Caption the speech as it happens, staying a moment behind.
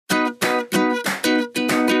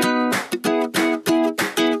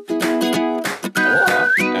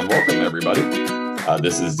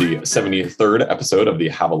This is the 73rd episode of the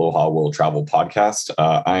Have Aloha World Travel Podcast.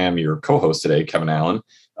 I am your co-host today, Kevin Allen,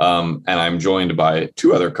 and I'm joined by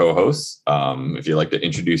two other co-hosts. If you'd like to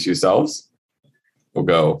introduce yourselves, we'll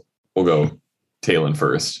go Taylin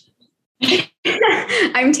first.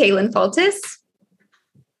 I'm Taylin Faltis.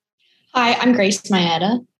 Hi, I'm Grace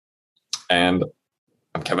Maeda. And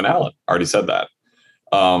I'm Kevin Allen. I already said that.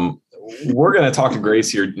 We're going to talk to Grace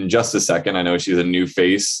here in just a second. I know she's a new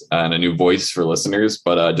face and a new voice for listeners,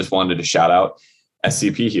 but just wanted to shout out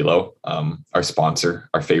SCP Hilo, our sponsor,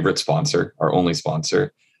 our favorite sponsor, our only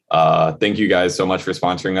sponsor. Thank you guys so much for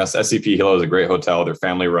sponsoring us. SCP Hilo is a great hotel. They're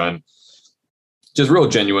family run. Just real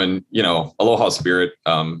genuine, aloha spirit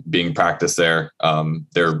being practiced there.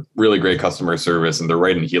 They're really great customer service, and they're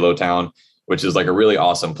right in Hilo Town, which is like a really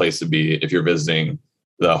awesome place to be if you're visiting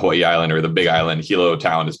the Hawaii Island or the Big Island. Hilo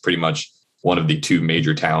Town is pretty much one of the two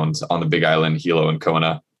major towns on the Big Island, Hilo and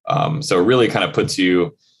Kona. So it really kind of puts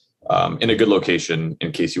you in a good location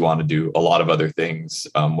in case you want to do a lot of other things,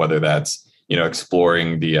 whether that's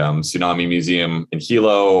exploring the Tsunami Museum in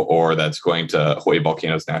Hilo, or that's going to Hawaii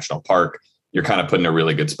Volcanoes National Park. You're kind of put in a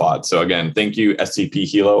really good spot. So again, thank you, SCP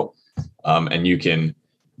Hilo. And you can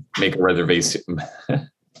make a reservation.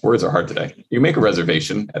 Words are hard today. You can make a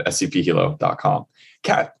reservation at scphilo.com.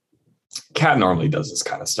 Kat normally does this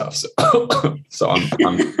kind of stuff. So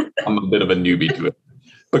I'm a bit of a newbie to it.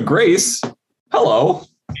 But Grace, hello.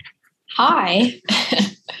 Hi.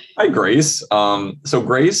 Hi, Grace. So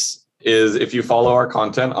Grace is, if you follow our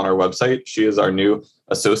content on our website, she is our new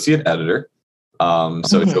associate editor.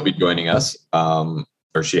 So she'll be joining us,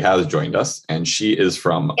 or she has joined us, and she is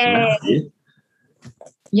from Maui.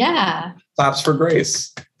 Yeah. Claps for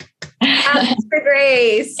Grace. Claps for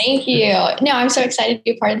Grace. Thank you. No, I'm so excited to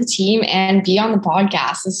be a part of the team and be on the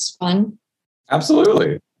podcast. This is fun.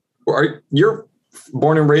 Absolutely. You're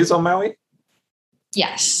born and raised on Maui?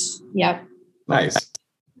 Yes. Yep. Nice.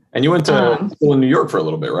 And you went to school in New York for a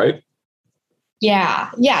little bit, right?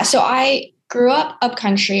 Yeah. So I grew up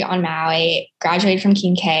upcountry on Maui, graduated from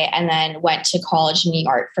King K, and then went to college in New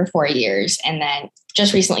York for 4 years, and then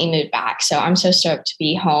just recently moved back. So I'm so stoked to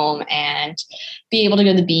be home and be able to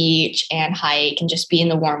go to the beach and hike and just be in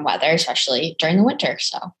the warm weather, especially during the winter.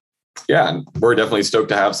 So yeah, and we're definitely stoked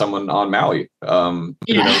to have someone on Maui. All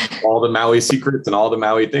the Maui secrets and all the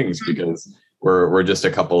Maui things, because we're just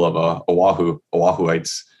a couple of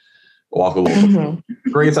Oahuites.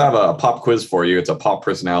 Grace, I have a pop quiz for you. It's a pop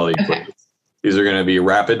personality quiz. These are going to be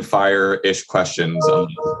rapid fire-ish questions.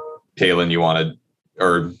 Taylin, you wanted,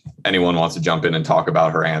 or anyone wants to jump in and talk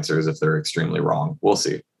about her answers if they're extremely wrong. We'll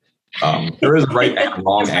see. There is a right and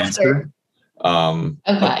wrong answer,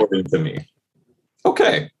 according to me.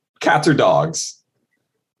 Okay. Cats or dogs?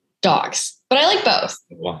 Dogs. But I like both.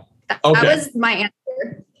 Okay.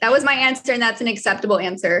 That was my answer. And that's an acceptable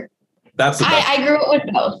answer. That's the best. I grew up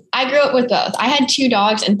with both. I had 2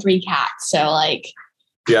 dogs and 3 cats. So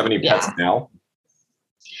do you have any pets now?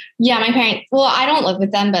 Yeah, my parents, well, I don't live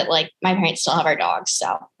with them, but my parents still have our dogs.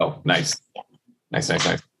 So. Oh, nice. Yeah. Nice.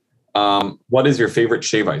 What is your favorite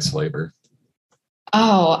shave ice flavor?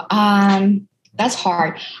 Oh, that's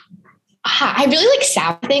hard. I really like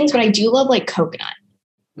sour things, but I do love coconut.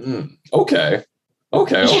 Okay.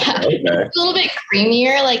 It's a little bit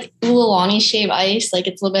creamier, like Lulani shave ice.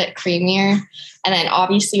 It's a little bit creamier. And then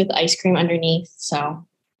obviously with the ice cream underneath. So.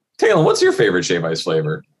 Taylor, what's your favorite shave ice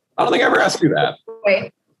flavor? I don't think I ever asked you that.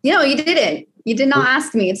 Wait. No, you didn't. You did not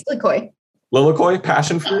ask me. It's Lilikoi. Lilikoi?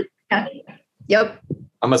 Passion fruit? Yeah. Yep.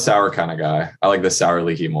 I'm a sour kind of guy. I like the sour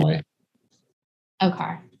lihimoi.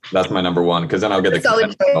 Okay. That's my number one, because then I'll get the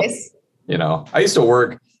solid choice. I used to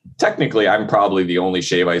work. Technically, I'm probably the only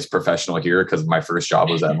shave ice professional here because my first job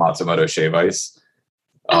was at Matsumoto Shave Ice.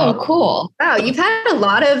 Oh, cool. Wow, you've had a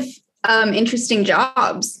lot of interesting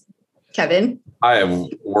jobs, Kevin. I have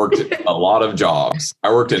worked a lot of jobs.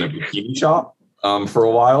 I worked in a bikini shop for a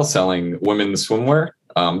while selling women's swimwear.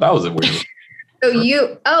 That was a weird.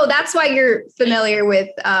 So that's why you're familiar with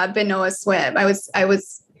Benoa Swim. I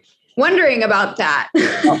was wondering about that.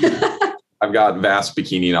 I've got vast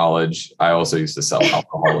bikini knowledge. I also used to sell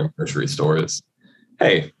alcohol in grocery stores.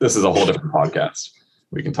 Hey, this is a whole different podcast.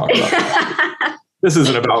 We can talk about that. This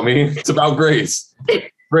isn't about me. It's about Grace.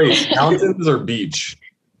 Grace, mountains or beach?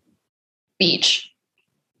 Beach.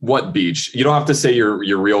 What beach? You don't have to say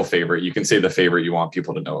your real favorite. You can say the favorite you want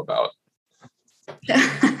people to know about.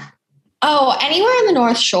 Oh, anywhere in the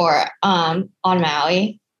North Shore, on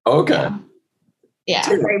Maui. Okay. Yeah.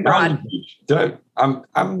 Very broad. I'm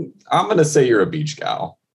gonna say you're a beach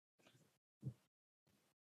gal.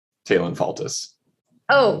 Taylin Faltis.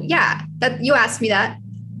 Oh yeah, that you asked me that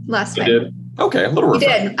last time. I did. Okay, a little We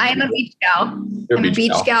refreshing. did. I am a beach gal. You're I'm a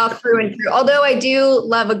beach gal through and through. Although I do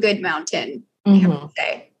love a good mountain, I have to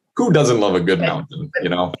say. Who doesn't love a good mountain, you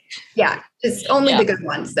know? Yeah, just only the good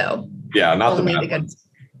ones, though. Yeah, not Only the the bad good ones.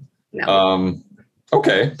 No.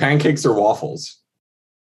 Okay, pancakes or waffles?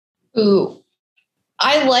 Ooh,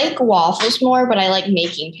 I like waffles more, but I like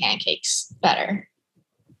making pancakes better.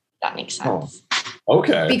 That makes sense.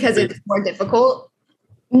 Okay. Because it's more difficult.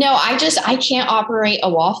 No, I can't operate a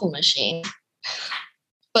waffle machine.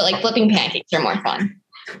 But like flipping pancakes are more fun.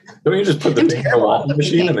 Don't you just put the I'm thing in the terrible at waffle flipping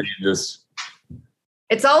machine and then you just...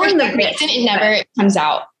 It's all For in the some reason, it never comes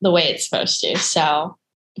out the way it's supposed to. So,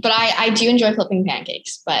 but I do enjoy flipping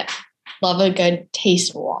pancakes, but love a good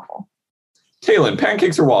taste of waffle. Kaylin,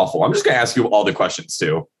 pancakes or waffle? I'm just going to ask you all the questions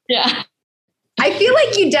too. Yeah. I feel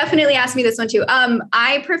like you definitely asked me this one too.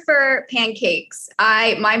 I prefer pancakes.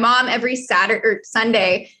 My mom every Saturday or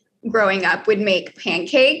Sunday growing up would make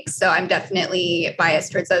pancakes, so I'm definitely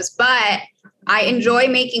biased towards those. But I enjoy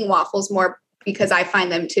making waffles more because I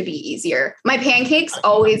find them to be easier. My pancakes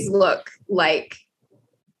always look like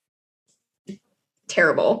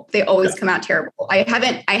terrible. They always come out terrible. I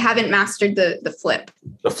haven't mastered the flip.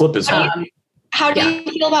 The flip is hard. How do you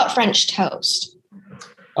feel about French toast?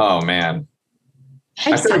 Oh man.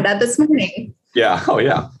 I said that this morning. Yeah. Oh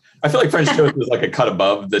yeah. I feel like French toast is like a cut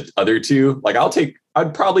above the other two. Like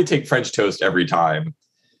I'd probably take French toast every time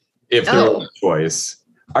if there was a choice.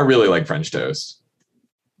 I really like French toast.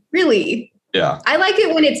 Really? Yeah. I like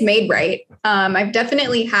it when it's made right. I've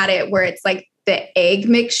definitely had it where it's like the egg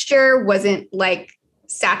mixture wasn't like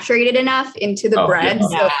saturated enough into the bread. Yeah.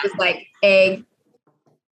 So it was like egg.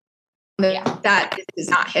 That is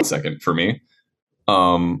not hit. Second for me.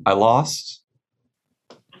 I lost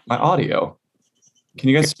my audio. Can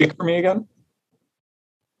you guys speak for me again?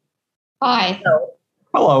 Hi.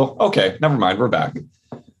 Hello. Okay, never mind. We're back.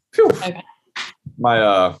 Phew. Okay.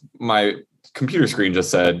 My computer screen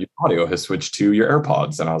just said your audio has switched to your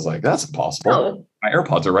AirPods, and I was like, that's impossible. Oh. My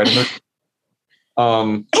AirPods are right in there.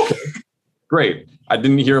 Okay, great. I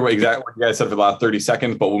didn't hear exactly what you guys said for the last 30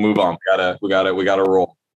 seconds, but we'll move on. We gotta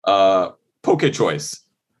roll. Poke choice.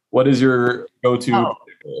 What is your go-to? Oh.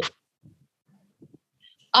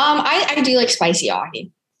 I do like spicy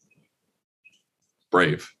ahi.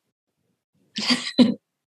 Brave.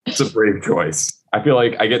 It's a brave choice. I feel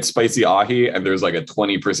like I get spicy ahi and there's like a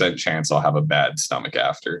 20% chance I'll have a bad stomach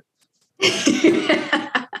after.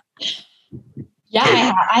 Yeah,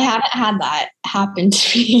 I haven't had that happen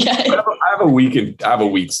to me yet. I have a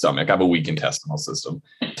weak stomach. I have a weak intestinal system.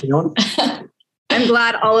 You know? I'm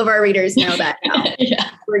glad all of our readers know that now. Yeah.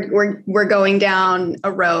 We're going down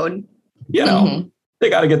a road. You know, they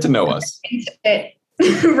got to get to know us.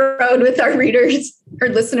 Road with our readers or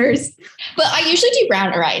listeners. But I usually do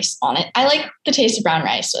brown rice on it. I like the taste of brown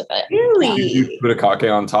rice with it. Really? You put a kake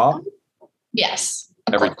on top? Yes.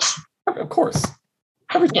 Of course.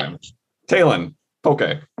 Every time. Taylin, poke.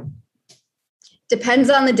 Depends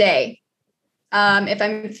on the day. If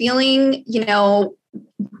I'm feeling,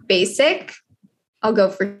 basic, I'll go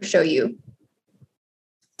for shoyu.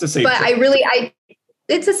 It's a safe But choice.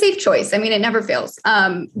 it's a safe choice. I mean, it never fails.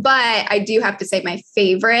 But I do have to say my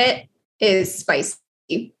favorite is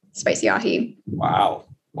spicy ahi. Wow.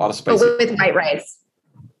 A lot of But spicy. with white rice.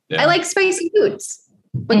 Yeah. I like spicy foods.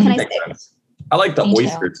 What can I Makes say? sense. I like the Me too.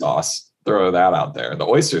 oyster sauce. Throw that out there. The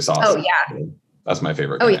oyster sauce. Oh, yeah. That's my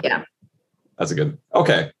favorite. Oh, kind. yeah. That's a good.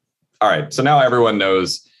 Okay. All right. So now everyone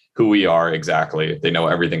knows who we are exactly. They know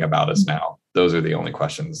everything about us now. Those are the only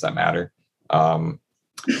questions that matter.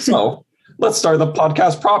 So let's start the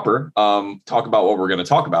podcast proper. Talk about what we're going to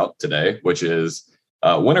talk about today, which is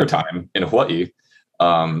wintertime in Hawaii.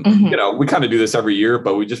 We kind of do this every year,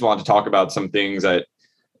 but we just want to talk about some things that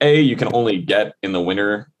you can only get in the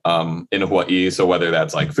winter in Hawaii. So whether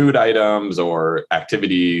that's like food items or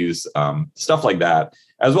activities, stuff like that,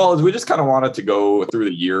 as well as we just kind of wanted to go through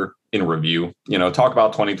the year in review, talk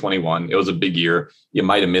about 2021. It was a big year. You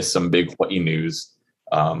might have missed some big Hawaii news.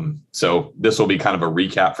 So this will be kind of a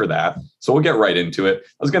recap for that. So we'll get right into it. I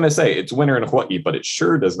was going to say it's winter in Hawaii, but it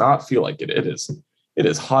sure does not feel like it. It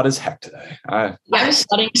is hot as heck today. I'm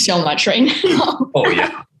sweating so much right now. Oh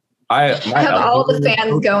yeah. I have all the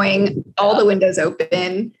fans going, all the windows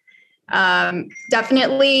open.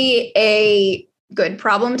 Definitely a good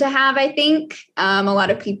problem to have, I think. A lot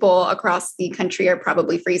of people across the country are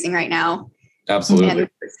probably freezing right now. Absolutely. And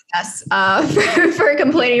for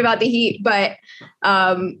complaining about the heat, but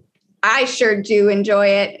I sure do enjoy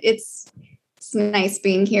it. It's nice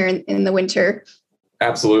being here in the winter.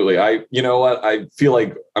 Absolutely. You know what? I feel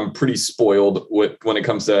like I'm pretty spoiled when it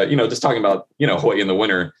comes to, just talking about, Hawaii in the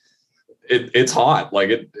winter. it's hot. Like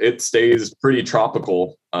it stays pretty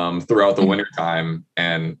tropical throughout the winter time.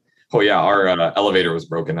 And oh yeah, our elevator was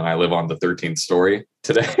broken and I live on the 13th story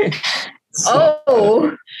today.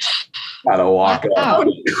 So had to walk up.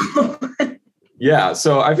 oh, no. Yeah.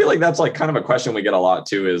 So I feel like that's like kind of a question we get a lot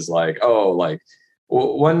too, is like, oh, like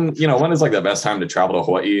when is like the best time to travel to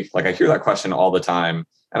Hawaii? Like I hear that question all the time.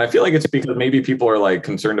 And I feel like it's because maybe people are like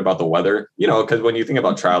concerned about the weather, because when you think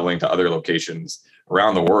about traveling to other locations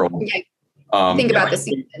around the world, Think about the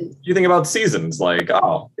season. You think about seasons, like,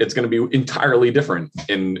 oh, it's going to be entirely different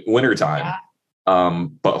in wintertime. Yeah.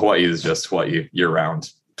 But Hawaii is just Hawaii year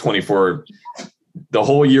round, 24, the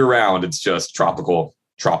whole year round. It's just tropical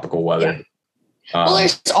weather. Yeah. Well,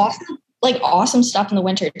 there's awesome stuff in the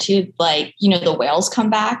winter too. Like, the whales come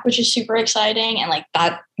back, which is super exciting. And like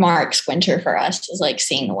that marks winter for us, is like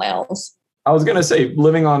seeing the whales. I was going to say,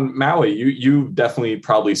 living on Maui, you definitely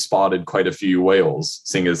probably spotted quite a few whales,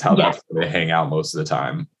 seeing as how that's where they hang out most of the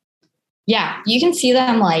time. Yeah, you can see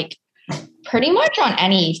them like pretty much on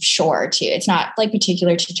any shore too. It's not like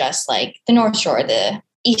particular to just like the North Shore, the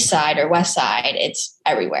East Side or West Side. It's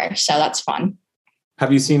everywhere. So that's fun.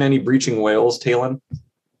 Have you seen any breaching whales, Taylin?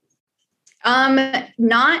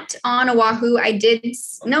 Not on Oahu.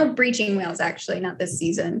 No breaching whales, actually, not this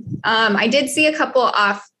season. I did see a couple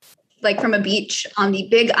off, like from a beach on the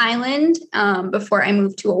Big Island, before I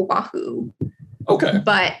moved to Oahu. Okay.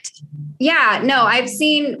 But yeah, no, I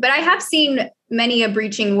have seen many a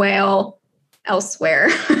breaching whale elsewhere.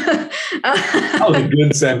 That was a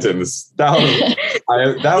good sentence. That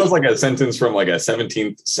was like a sentence from like a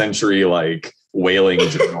 17th century, like whaling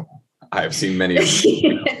journal. I've seen many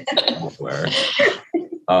elsewhere.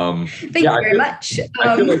 Thank you very much.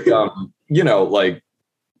 I feel like, like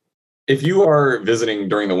if you are visiting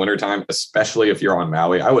during the wintertime, especially if you're on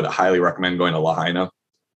Maui, I would highly recommend going to Lahaina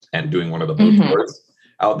and doing one of the boat tours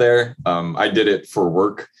out there. I did it for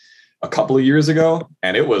work a couple of years ago,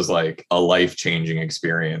 and it was like a life-changing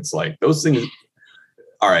experience. Like those things,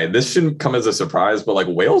 all right, this shouldn't come as a surprise, but like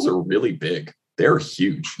whales are really big. They're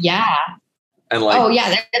huge. Yeah. And like, oh yeah,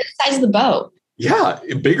 they're the size of the boat. Yeah,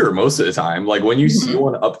 bigger most of the time. Like when you see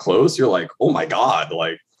one up close, you're like, oh my God,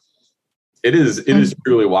 like it is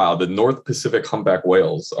truly wild. The North Pacific humpback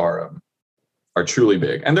whales are truly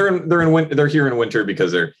big. And they're here in winter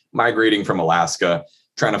because they're migrating from Alaska,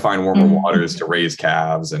 trying to find warmer waters to raise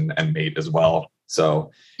calves and mate as well.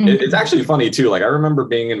 So it's actually funny too. Like I remember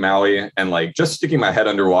being in Maui and like just sticking my head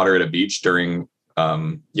underwater at a beach during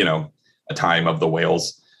a time of the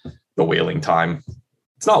whaling time.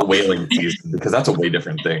 It's not whaling season because that's a way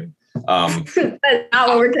different thing. That's not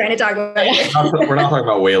what we're trying to talk about. We're not talking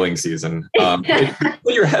about whaling season. If you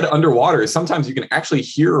put your head underwater, sometimes you can actually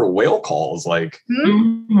hear whale calls, like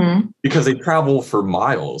because they travel for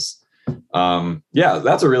miles. Yeah,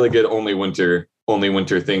 that's a really good only winter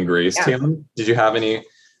thing, Grace. Yeah. Taylor, did you have any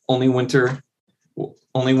only winter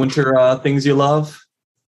things you love?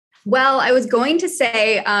 Well, I was going to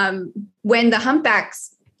say when the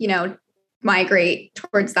humpbacks, migrate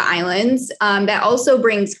towards the islands, that also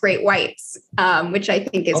brings great whites, which I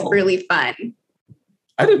think is really fun.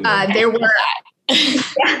 I didn't know there were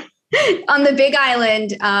on the Big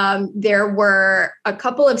Island, there were a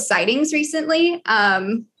couple of sightings recently,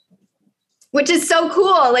 which is so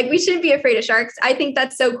cool. Like we shouldn't be afraid of sharks. I think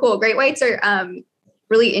that's so cool. Great whites are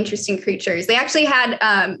really interesting creatures. They actually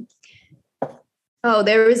had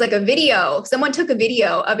there was like a video. Someone took a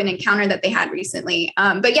video of an encounter that they had recently.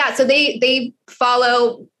 But yeah, so they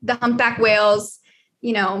follow the humpback whales,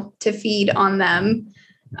 to feed on them.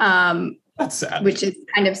 That's sad. Which is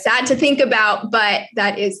kind of sad to think about, but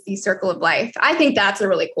that is the circle of life. I think that's a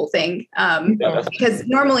really cool thing. Because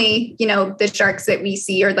normally, the sharks that we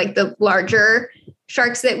see, or like the larger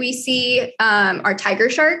sharks that we see, are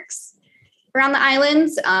tiger sharks around the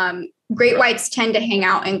islands. Great whites tend to hang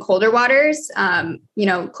out in colder waters,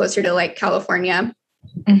 closer to like California.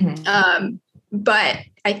 But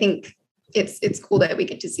I think it's cool that we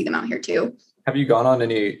get to see them out here too. Have you gone on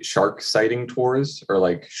any shark sighting tours or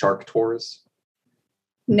like shark tours?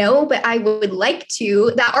 No, but I would like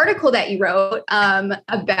to. That article that you wrote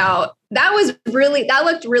about, that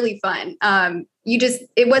looked really fun.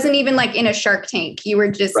 It wasn't even like in a shark tank. You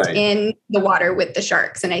were just in the water with the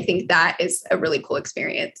sharks. And I think that is a really cool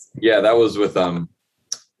experience. Yeah, that was with,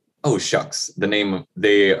 oh shucks.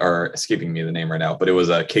 They are escaping me the name right now, but it was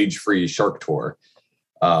a cage-free shark tour,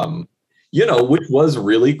 which was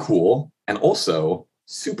really cool and also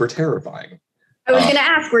super terrifying. I was going to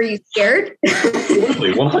ask, were you scared?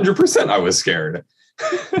 Absolutely, 100% I was scared.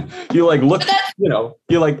 You like look,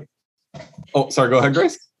 you like, oh, sorry, go ahead,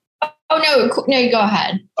 Grace. Oh, no, you go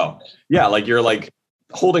ahead. Oh, yeah, like you're like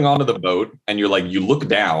holding onto the boat, and you're like, you look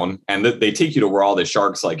down, and they take you to where all the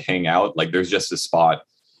sharks like hang out. Like there's just a spot.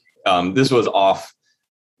 This was off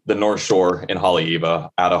the North Shore in Haleiwa,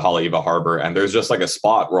 out of Haleiwa Harbor, and there's just like a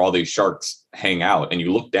spot where all these sharks hang out, and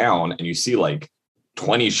you look down and you see like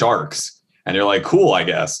 20 sharks, and you're like, cool, I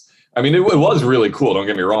guess. I mean, it was really cool. Don't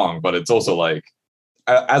get me wrong, but it's also like,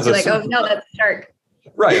 as a surfer, oh no, that's a shark.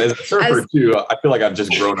 Right, as a surfer too, I feel like I've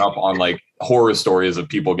just grown up on like horror stories of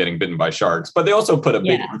people getting bitten by sharks. But they also put a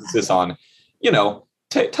big emphasis on,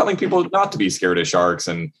 telling people not to be scared of sharks.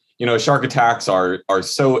 And shark attacks are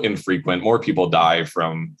so infrequent. More people die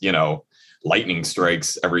from lightning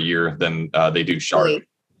strikes every year than they do shark.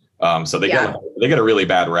 So they get a really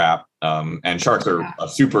bad rap. And sharks are a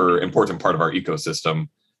super important part of our ecosystem.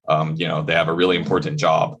 They have a really important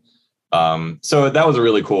job. So that was a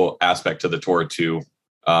really cool aspect to the tour too.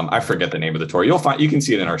 I forget the name of the tour. You can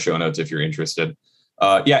see it in our show notes if you're interested.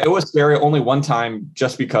 It was scary only one time,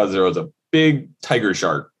 just because there was a big tiger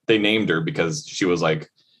shark. They named her because she was like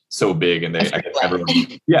so big, and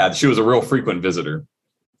she was a real frequent visitor,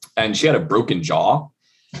 and she had a broken jaw.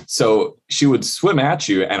 So she would swim at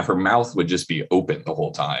you, and her mouth would just be open the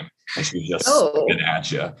whole time, and she was just swimming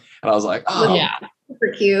at you. And I was like, oh yeah.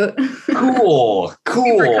 Super cute. Cool.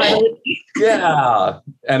 Yeah.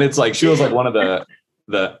 And it's like, she was like one of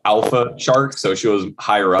the alpha sharks. So she was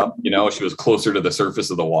higher up, she was closer to the surface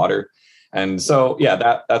of the water. And so, yeah,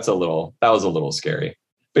 that was a little scary.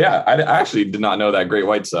 But yeah, I actually did not know that great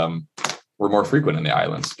whites were more frequent in the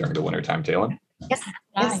islands during the wintertime, Taylor. Yes,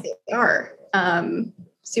 they are.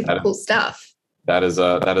 Super cool stuff. That is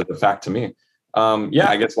a fact to me.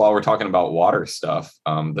 I guess while we're talking about water stuff,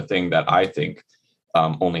 the thing that I think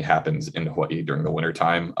only happens in Hawaii during the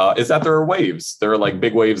wintertime is that there are waves. There are like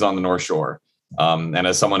big waves on the North Shore. And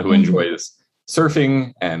as someone who enjoys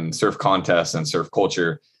surfing and surf contests and surf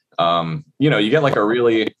culture, you get like a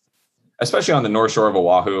really, especially on the North Shore of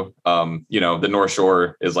Oahu, the North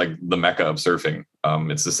Shore is like the mecca of surfing.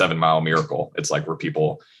 It's the 7 Mile Miracle. It's like where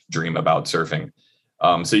people dream about surfing.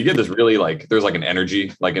 So you get this really like, there's like an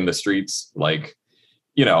energy like in the streets, like,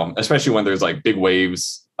 especially when there's like big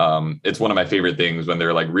waves. It's one of my favorite things when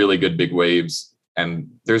they're like really good big waves, and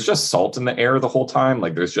there's just salt in the air the whole time.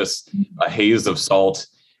 Like there's just a haze of salt,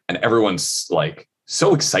 and everyone's like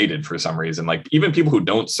so excited for some reason. Like even people who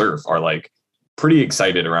don't surf are like pretty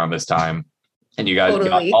excited around this time. And you guys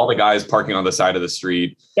got all the guys parking on the side of the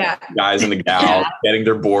street, guys in the gal getting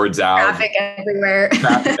their boards out, traffic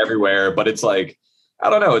everywhere. But it's like, I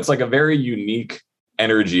don't know, it's like a very unique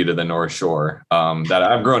energy to the North Shore that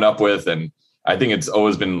I've grown up with. And I think it's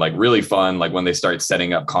always been like really fun. Like when they start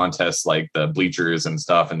setting up contests, like the bleachers and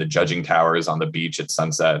stuff and the judging towers on the beach at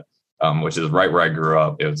sunset, which is right where I grew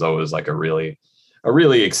up. It was always like a really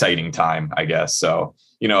exciting time, I guess. So,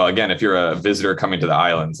 again, if you're a visitor coming to the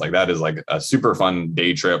islands, like that is like a super fun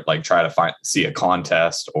day trip, like try to see a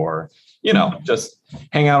contest or, just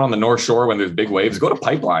hang out on the North Shore when there's big waves, go to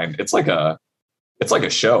Pipeline. It's like a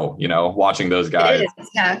show, watching those guys,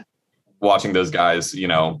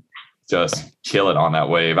 just kill it on that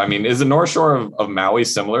wave. I mean, is the North Shore of Maui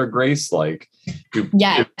similar, Grace? Like,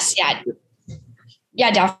 yeah,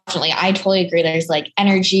 definitely. I totally agree. There's like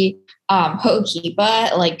energy.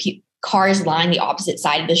 Ho'okipa, like cars line the opposite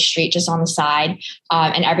side of the street, just on the side,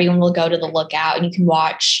 and everyone will go to the lookout, and you can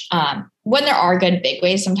watch. When there are good big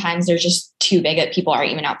waves, sometimes they're just too big that people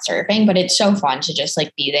aren't even out surfing, but it's so fun to just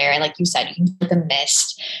like be there. And like you said, you can feel the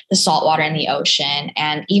mist, the salt water in the ocean,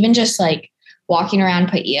 and even just like walking around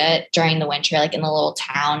Paia during the winter, like in the little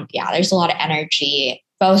town. Yeah, there's a lot of energy,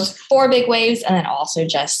 both for big waves and then also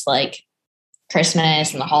just like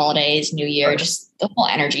Christmas and the holidays, New Year, just the whole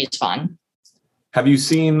energy is fun. Have you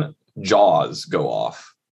seen Jaws go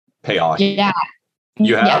off? Pe'ahi? Yeah.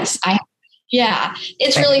 You have? Yes, I have. Yeah,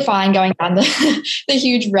 it's really fun going down the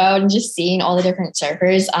huge road and just seeing all the different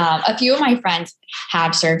surfers. A few of my friends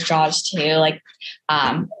have surfed Jaws too. Like,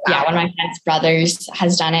 one of my friend's brothers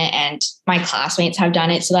has done it, and my classmates have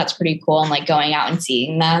done it. So that's pretty cool. And like going out and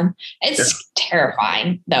seeing them, it's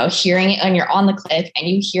terrifying though. Hearing it when you're on the cliff and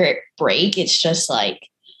you hear it break, it's just like,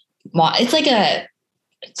 it's like a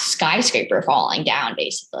skyscraper falling down,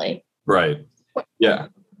 basically. Right. Yeah.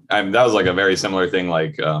 That was like a very similar thing,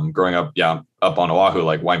 like growing up, up on Oahu,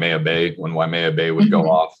 like Waimea Bay. When Waimea Bay would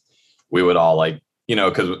go off, we would all like,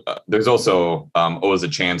 because there's also always a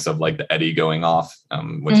chance of like the eddy going off,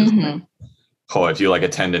 which is like, if you like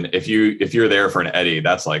attend if you're there for an eddy,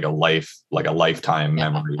 that's like a lifetime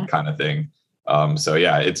memory kind of thing. So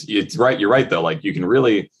yeah, it's right. You're right though. Like you can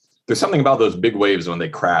really, there's something about those big waves when they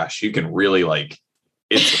crash. You can really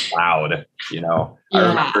it's loud,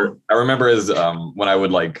 I remember as when I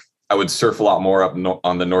would like I would surf a lot more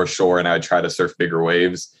on the North Shore, and I would try to surf bigger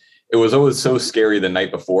waves. It was always so scary the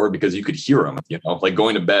night before because you could hear them, like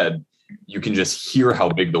going to bed, you can just hear how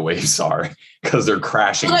big the waves are because they're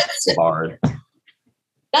crashing so hard.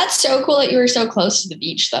 That's so cool that you were so close to the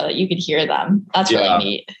beach, though, that you could hear them. That's really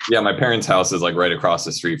neat. Yeah, my parents' house is like right across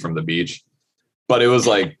the street from the beach. But it was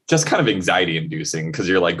like just kind of anxiety inducing because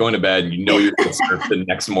you're like going to bed and you're going to surf the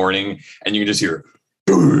next morning and you can just hear,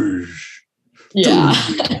 doosh, yeah.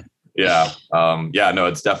 Yeah. No,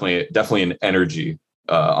 it's definitely an energy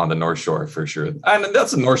on the North Shore for sure. And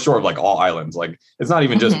that's the North Shore of like all islands. Like it's not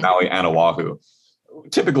even just Maui and Oahu.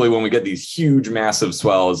 Typically when we get these huge massive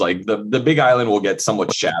swells, like the big island will get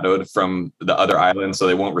somewhat shadowed from the other islands, so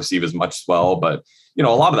they won't receive as much swell. But a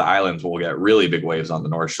lot of the islands will get really big waves on the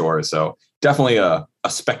North Shore. So definitely a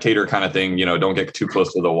spectator kind of thing. Don't get too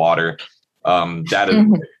close to the water.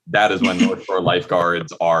 That is when North Shore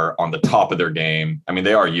lifeguards are on the top of their game. I mean,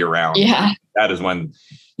 they are year round. Yeah. That is when,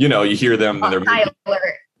 you hear them and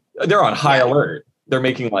they're on high alert. They're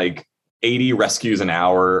making like 80 rescues an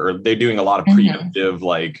hour, or they're doing a lot of preemptive,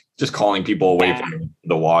 like just calling people away from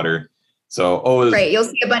the water. So, right. You'll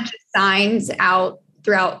see a bunch of signs out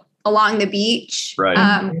along the beach.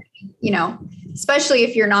 Right. Especially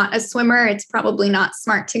if you're not a swimmer, it's probably not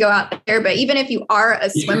smart to go out there. But even if you are a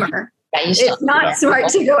swimmer, it's not smart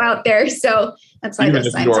to go out there. So that's why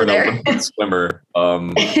those signs are there. Swimmer.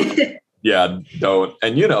 Yeah, don't.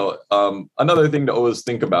 And another thing to always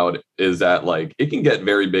think about is that like it can get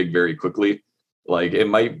very big very quickly. Like it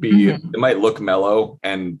might be, it might look mellow,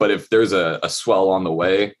 but if there's a swell on the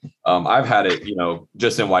way, I've had it,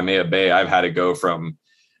 just in Waimea Bay, I've had it go from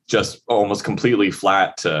just almost completely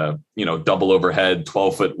flat to, double overhead,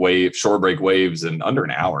 12-foot wave, shore break waves in under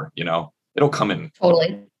an hour. It'll come in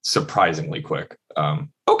totally surprisingly quick.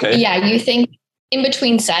 Okay. Yeah, you think in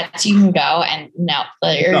between sets you can go, and no,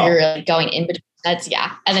 you're really going in between sets.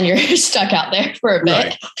 Yeah, and then you're stuck out there for a bit.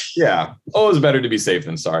 Right. Yeah, always better to be safe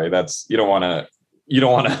than sorry. That's you don't want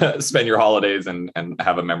to spend your holidays and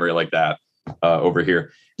have a memory like that over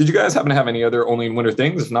here. Did you guys happen to have any other only in winter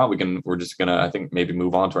things? If not, we're just gonna, I think, maybe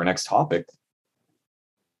move on to our next topic.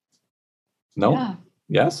 No. Yeah.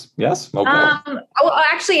 Yes. Okay. Well,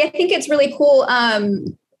 actually, I think it's really cool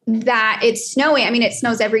that it's snowing. I mean, it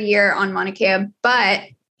snows every year on Mauna Kea, but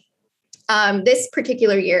this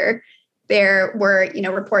particular year there were,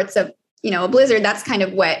 reports of, a blizzard. That's kind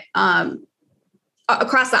of what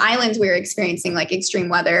across the islands we were experiencing like extreme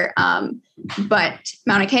weather. But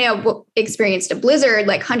Mauna Kea experienced a blizzard,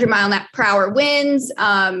 like 100-mile-per-hour winds,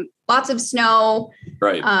 lots of snow.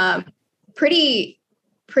 Right. Pretty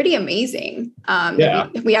amazing.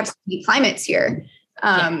 We have so many climates here.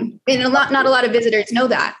 And not a lot of visitors know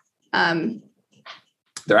that.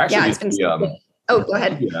 There actually used to be, go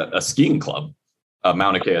ahead. A skiing club, a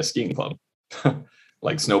Mauna Kea skiing club,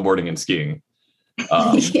 like snowboarding and skiing.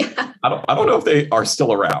 I don't know if they are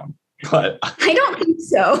still around, but I don't think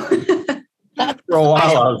so. For a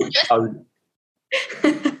while,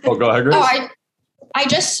 oh, go ahead, Grace. I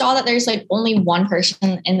just saw that there's like only one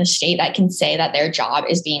person in the state that can say that their job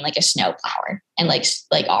is being like a snow plower and like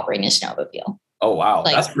operating a snowmobile. Oh wow,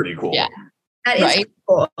 like, that's pretty cool. Yeah, that is right?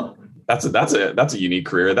 Cool. That's a unique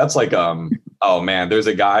career. That's like oh man, there's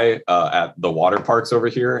a guy at the water parks over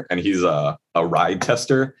here, and he's a ride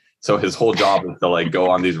tester. So his whole job is to like go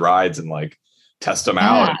on these rides and like test them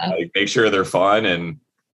out, and, like, make sure they're fun and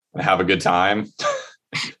have a good time.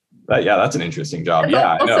 That's an interesting job.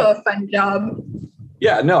 That's also a fun job.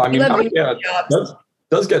 Yeah, no, I mean,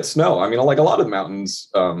 does get snow. I mean, like a lot of the mountains,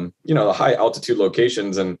 the high altitude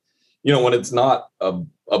locations, and when it's not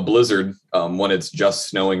a blizzard, when it's just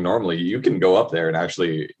snowing normally, you can go up there and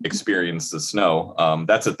actually experience the snow.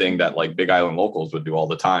 That's a thing that like Big Island locals would do all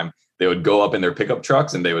the time. They would go up in their pickup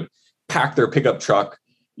trucks and they would pack their pickup truck,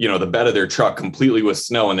 the bed of their truck completely with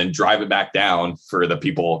snow, and then drive it back down for the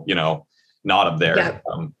people, not up there. Yeah.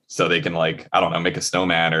 So they can like, I don't know, make a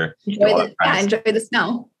snowman or enjoy the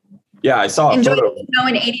snow. Yeah, I saw enjoy the snow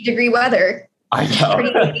in 80-degree weather. I know. Pretty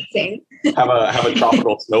amazing. have a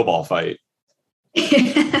tropical snowball fight.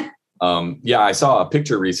 I saw a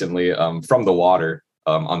picture recently from the water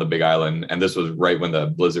on the Big Island, and this was right when the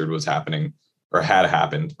blizzard was happening or had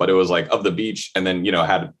happened. But it was like of the beach, and then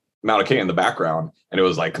had Mauna Kea in the background, and it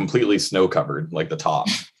was like completely snow covered, like the top.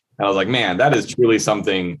 And I was like, man, that is truly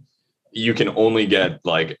something you can only get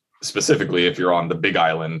like specifically if you're on the Big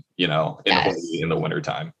Island, in the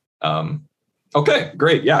wintertime. Okay,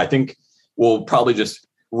 great. Yeah, I think we'll probably just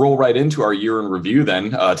roll right into our year in review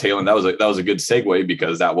then. Taylor, that was a good segue,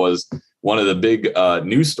 because that was one of the big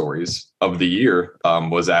news stories of the year,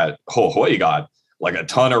 was that Hawaii got like a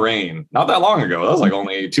ton of rain. Not that long ago. That was like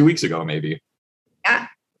only 2 weeks ago, maybe. Yeah.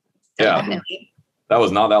 Yeah. Definitely. That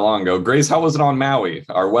was not that long ago. Grace, how was it on Maui?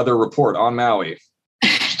 Our weather report on Maui.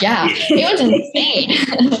 Yeah, it was insane.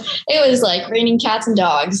 It was like raining cats and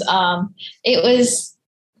dogs. It was,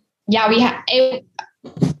 yeah,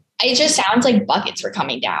 it just sounds like buckets were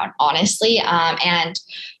coming down, honestly. And,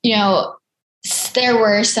 you know, there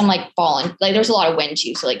were some like fallen, like there was a lot of wind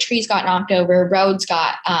too. So like trees got knocked over, roads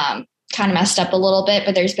got kind of messed up a little bit,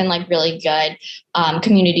 but there's been like really good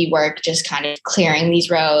community work, just kind of clearing these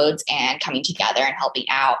roads and coming together and helping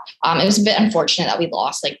out. It was a bit unfortunate that we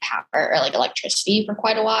lost like power or like electricity for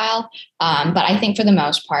quite a while. But I think for the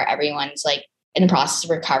most part, everyone's like in the process of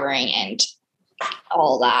recovering and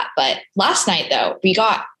all that. But last night though, we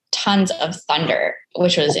got tons of thunder,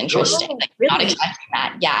 which was interesting. Like really? Not expecting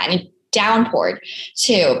that. Yeah. And it downpoured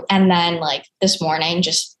too. And then like this morning,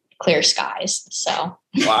 just clear skies. So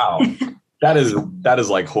wow. That is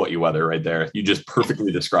like Hawaii weather right there. You just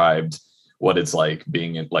perfectly described what it's like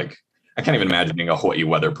being in, like, I can't even imagine being a Hawaii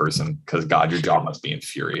weather person, because God, your job must be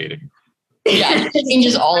infuriating. yeah, it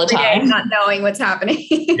changes all the time. Not knowing what's happening.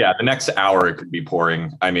 Yeah, the next hour it could be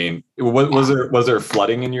pouring. I mean, was there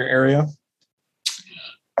flooding in your area?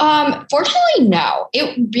 Fortunately, no.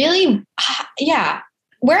 It really, yeah.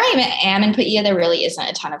 Where I am in Paia, there really isn't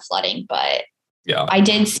a ton of flooding, but yeah, I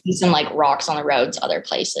did see some like rocks on the roads other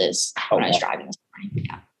places when I was driving this morning.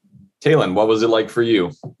 Yeah. Taylin, what was it like for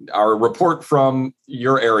you? Our report from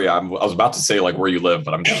your area. I was about to say like where you live,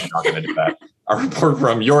 but I'm just not going to do that. Our report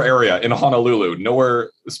from your area in Honolulu, nowhere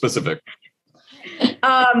specific.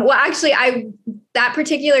 Well, actually, that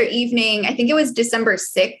particular evening, I think it was December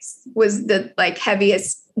 6th, was the like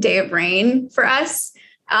heaviest day of rain for us.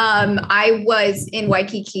 I was in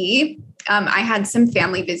Waikiki. I had some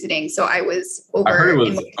family visiting, so I was over. I heard it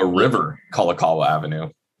was a river, Kalakaua Avenue.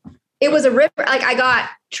 It was a river. Like I got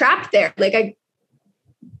trapped there. Like I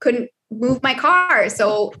couldn't move my car.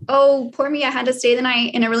 So, poor me. I had to stay the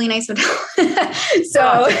night in a really nice hotel.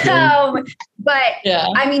 But yeah.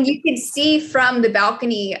 I mean, you could see from the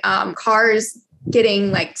balcony, cars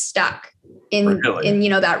getting like stuck in,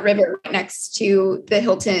 that river right next to the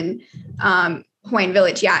Hilton, Hawaiian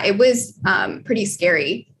Village. Yeah, it was pretty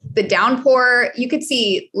scary. The downpour, you could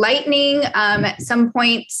see lightning at some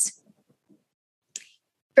points,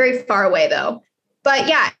 very far away though. But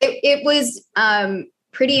yeah, it was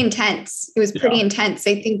pretty intense. It was pretty intense.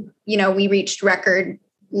 I think, we reached record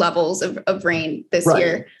levels of rain this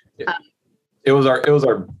year. It was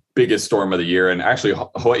our biggest storm of the year. And actually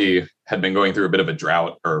Hawaii had been going through a bit of a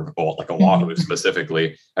drought, or like Oahu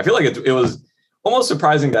specifically. I feel like it was almost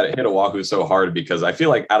surprising that it hit Oahu so hard, because I feel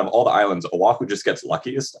like out of all the islands, Oahu just gets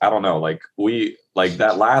luckiest. I don't know. Like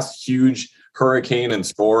that last huge hurricane and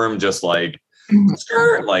storm just like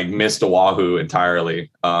missed Oahu entirely.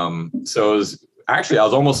 So it was actually, I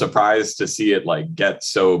was almost surprised to see it like get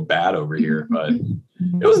so bad over here, but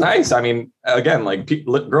it was nice. I mean, again, like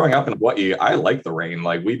growing up in Hawaii, I like the rain.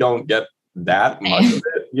 Like we don't get that much of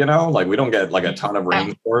it, like we don't get like a ton of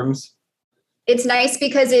rainstorms. It's nice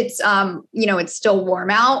because it's, it's still warm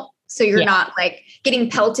out. So you're not like getting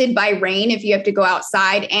pelted by rain if you have to go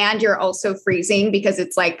outside, and you're also freezing because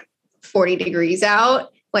it's like 40 degrees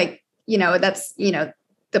out. Like, that's,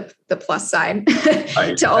 the plus side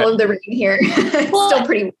to all of the rain here. It's still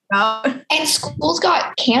pretty warm out. And schools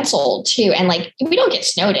got canceled too. And like, we don't get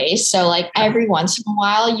snow days. So like every once in a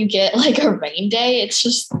while you get like a rain day.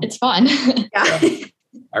 It's fun. Yeah.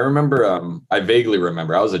 I remember, I vaguely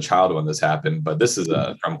remember, I was a child when this happened, but this is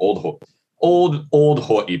from old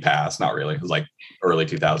Hawaii past. Not really. It was like early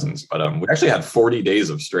 2000s, but we actually had 40 days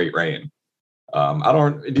of straight rain. I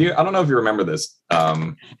don't know if you remember this,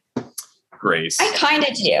 Grace. I kind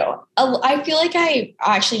of do. I feel like I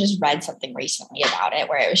actually just read something recently about it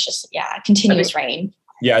where it was just, continuous rain.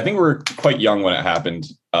 Yeah, I think we were quite young when it happened.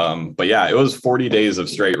 But yeah, it was 40 days of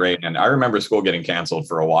straight rain. And I remember school getting canceled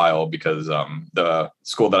for a while because the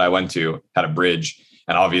school that I went to had a bridge.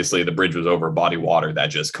 And obviously the bridge was over body water that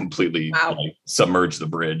just completely submerged the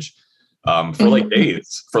bridge for like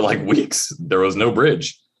days, for like weeks. There was no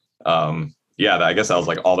bridge. I guess that was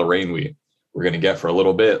like all the rain we're going to get for a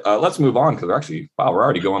little bit. Let's move on, because we're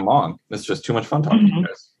already going long. It's just too much fun talking to you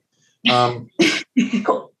guys.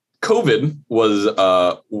 COVID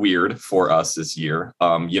was weird for us this year.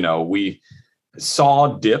 We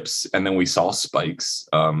saw dips and then we saw spikes.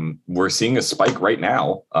 We're seeing a spike right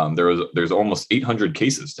now. There's almost 800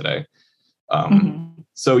 cases today.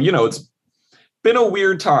 So, it's been a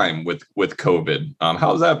weird time with COVID.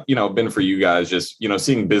 How's that, been for you guys? Just,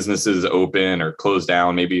 seeing businesses open or close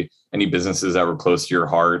down, maybe any businesses that were close to your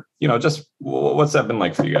heart, just what's that been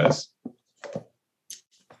like for you guys?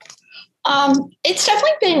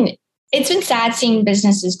 It's been sad seeing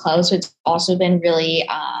businesses close. It's also been really,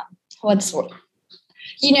 kind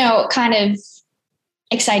of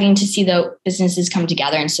exciting to see the businesses come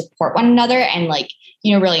together and support one another and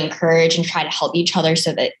really encourage and try to help each other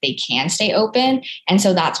so that they can stay open. And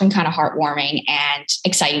so that's been kind of heartwarming and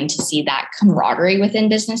exciting to see that camaraderie within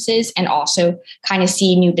businesses, and also kind of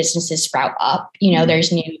see new businesses sprout up.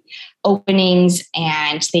 There's new openings,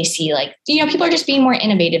 and they see people are just being more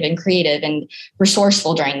innovative and creative and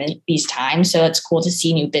resourceful during these times. So it's cool to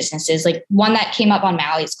see new businesses. Like one that came up on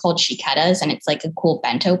Maui, it's called Chiquetta's, and it's like a cool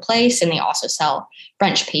bento place, and they also sell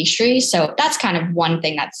French pastries. So that's kind of one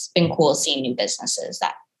thing that's been cool, seeing new businesses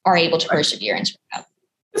that are able to persevere and spread out.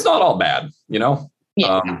 It's not all bad, Yeah.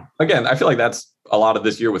 Again, I feel like that's a lot of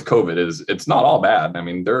this year with COVID is it's not all bad. I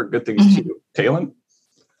mean, there are good things too. Taylin?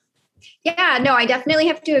 Yeah, no, I definitely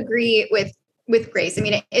have to agree with Grace. I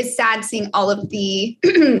mean, it is sad seeing all of the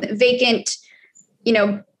vacant,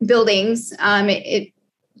 buildings. I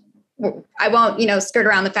won't, skirt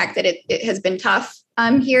around the fact that it has been tough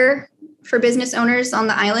here for business owners on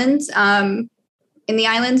the islands, in the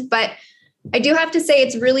islands. But I do have to say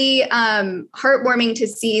it's really heartwarming to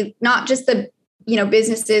see not just the,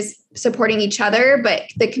 businesses supporting each other, but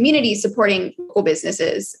the community supporting local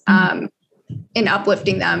businesses. And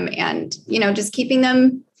uplifting them and, just keeping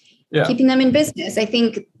them in business. I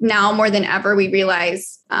think now more than ever, we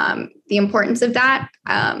realize the importance of that.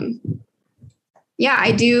 I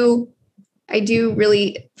do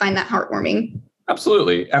really find that heartwarming.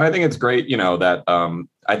 Absolutely. And I think it's great, that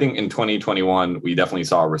I think in 2021, we definitely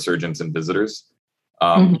saw a resurgence in visitors.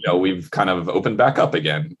 We've kind of opened back up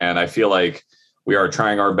again. And I feel like we are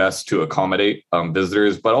trying our best to accommodate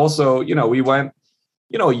visitors, but also, we went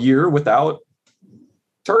a year without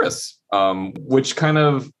tourists, which kind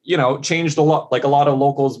of, changed a lot, like a lot of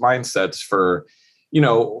locals' mindsets for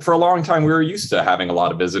a long time, we were used to having a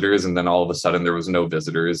lot of visitors, and then all of a sudden there was no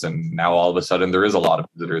visitors. And now all of a sudden there is a lot of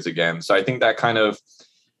visitors again. So I think that kind of,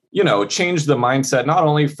 changed the mindset, not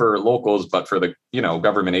only for locals, but for the,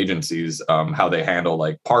 government agencies, how they handle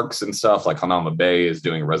like parks and stuff. Like Hanauma Bay is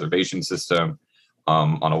doing a reservation system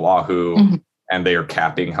on Oahu, and they are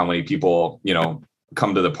capping how many people,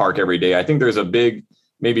 come to the park every day. I think there's a big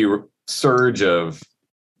maybe surge of,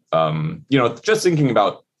 just thinking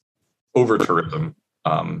about over tourism.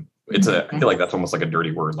 I feel like that's almost like a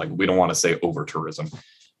dirty word. Like we don't want to say over tourism,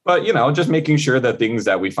 but, just making sure that things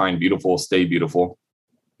that we find beautiful stay beautiful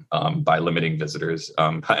by limiting visitors.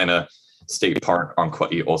 And a state park on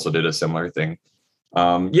Kauai also did a similar thing.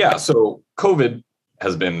 So COVID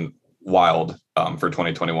has been wild for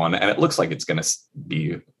 2021, and it looks like it's going to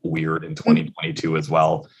be weird in 2022 as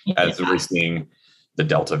well, as we're seeing the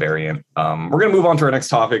Delta variant. We're going to move on to our next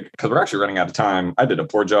topic because we're actually running out of time. I did a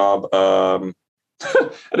poor job. Allotting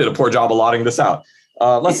this out.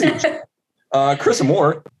 Let's see. Carissa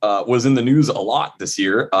Moore was in the news a lot this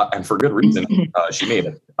year, and for good reason. She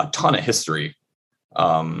made a ton of history.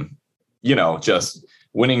 Just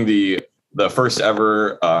winning the first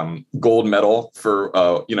ever gold medal for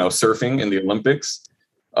surfing in the Olympics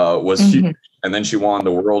was huge. And then she won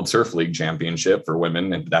the World Surf League Championship for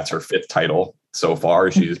women, and that's her 5th title so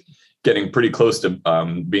far. She's getting pretty close to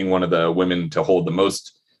being one of the women to hold the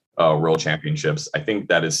most world championships. I think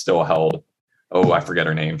that is still held. Oh, I forget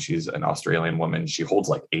her name. She's an Australian woman. She holds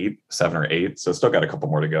like 7 or 8. So still got a couple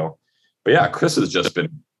more to go. But yeah, Chris has just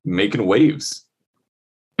been making waves.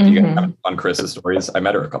 You guys have fun Chris's stories. I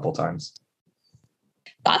met her a couple times.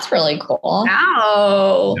 That's really cool.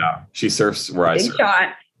 Wow. Yeah, she surfs where I surf.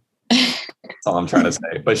 Shot. That's all I'm trying to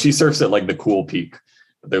say. But she surfs at like the cool peak,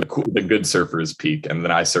 the good surfers peak, and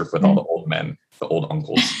then I surf with all the old men, the old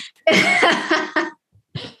uncles.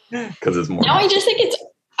 Because it's more. No, I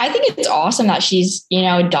think it's awesome that she's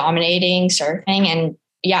dominating surfing, and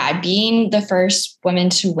being the first woman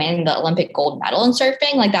to win the Olympic gold medal in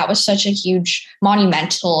surfing. Like that was such a huge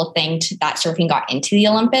monumental thing that surfing got into the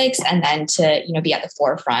Olympics, and then to be at the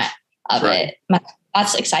forefront of it.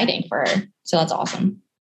 That's exciting for her. So that's awesome.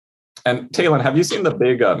 And Taylin, have you seen the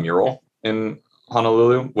big mural in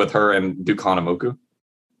Honolulu with her and Duke Kahanamoku?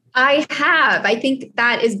 I have. I think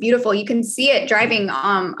that is beautiful. You can see it driving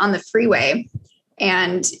on the freeway.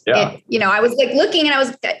 And it, I was like looking,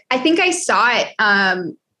 and I think I saw it,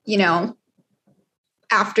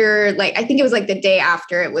 after I think it was like the day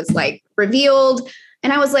after it was like revealed.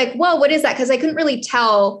 And I was like, whoa, what is that? Cause I couldn't really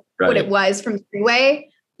tell what it was from the freeway.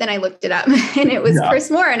 Then I looked it up and it was Chris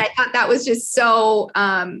Moore. And I thought that was just so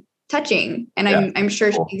touching. And I'm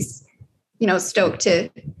sure she's, stoked to,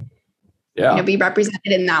 be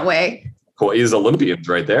represented in that way. Hawaii's Olympians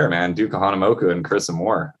right there, man. Duke Kahanamoku and Carissa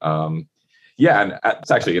Moore. Yeah, and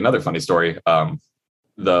it's actually another funny story. I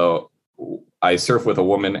surf with a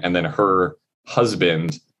woman, and then her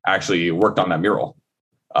husband actually worked on that mural.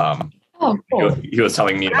 Cool. He was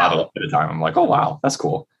telling me about it at the time. I'm like, oh wow, that's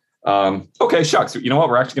cool. Okay, shucks. You know what?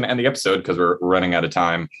 We're actually going to end the episode because we're running out of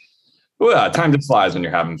time. Ooh, time just flies when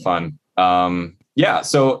you're having fun. Yeah.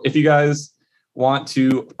 So if you guys want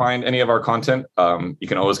to find any of our content, you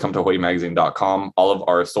can always come to hawaiimagazine.com. All of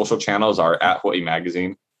our social channels are at Hawaii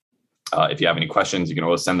Magazine. If you have any questions, you can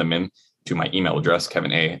always send them in to my email address,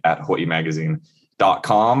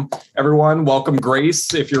 kevina@hawaiimagazine.com. Everyone, welcome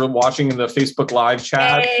Grace. If you're watching in the Facebook Live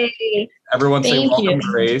chat, everyone say welcome,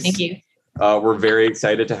 Grace. Thank you. We're very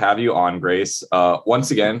excited to have you on, Grace.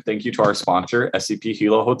 Once again, thank you to our sponsor, SCP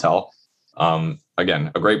Hilo Hotel.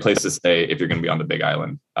 Again, a great place to stay if you're going to be on the Big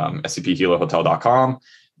Island. scphilohotel.com.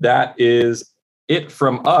 That is it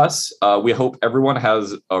from us. We hope everyone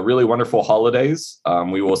has a really wonderful holidays.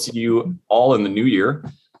 We will see you all in the new year.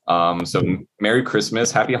 So Merry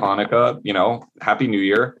Christmas, Happy Hanukkah, Happy New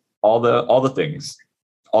Year, all the things.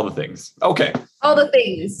 Okay. All the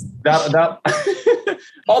things. That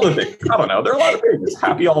all the things. I don't know. There are a lot of things.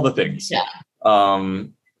 Happy all the things. Yeah.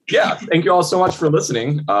 Thank you all so much for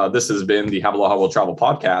listening. This has been the Have Aloha Will Travel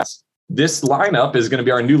podcast. This lineup is going to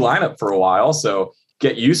be our new lineup for a while, so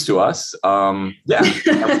get used to us. Whether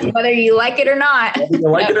you like it or not.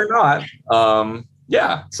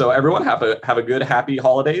 So everyone have a good, happy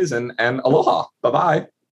holidays and aloha. Bye-bye.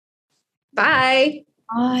 Bye.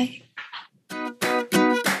 Bye.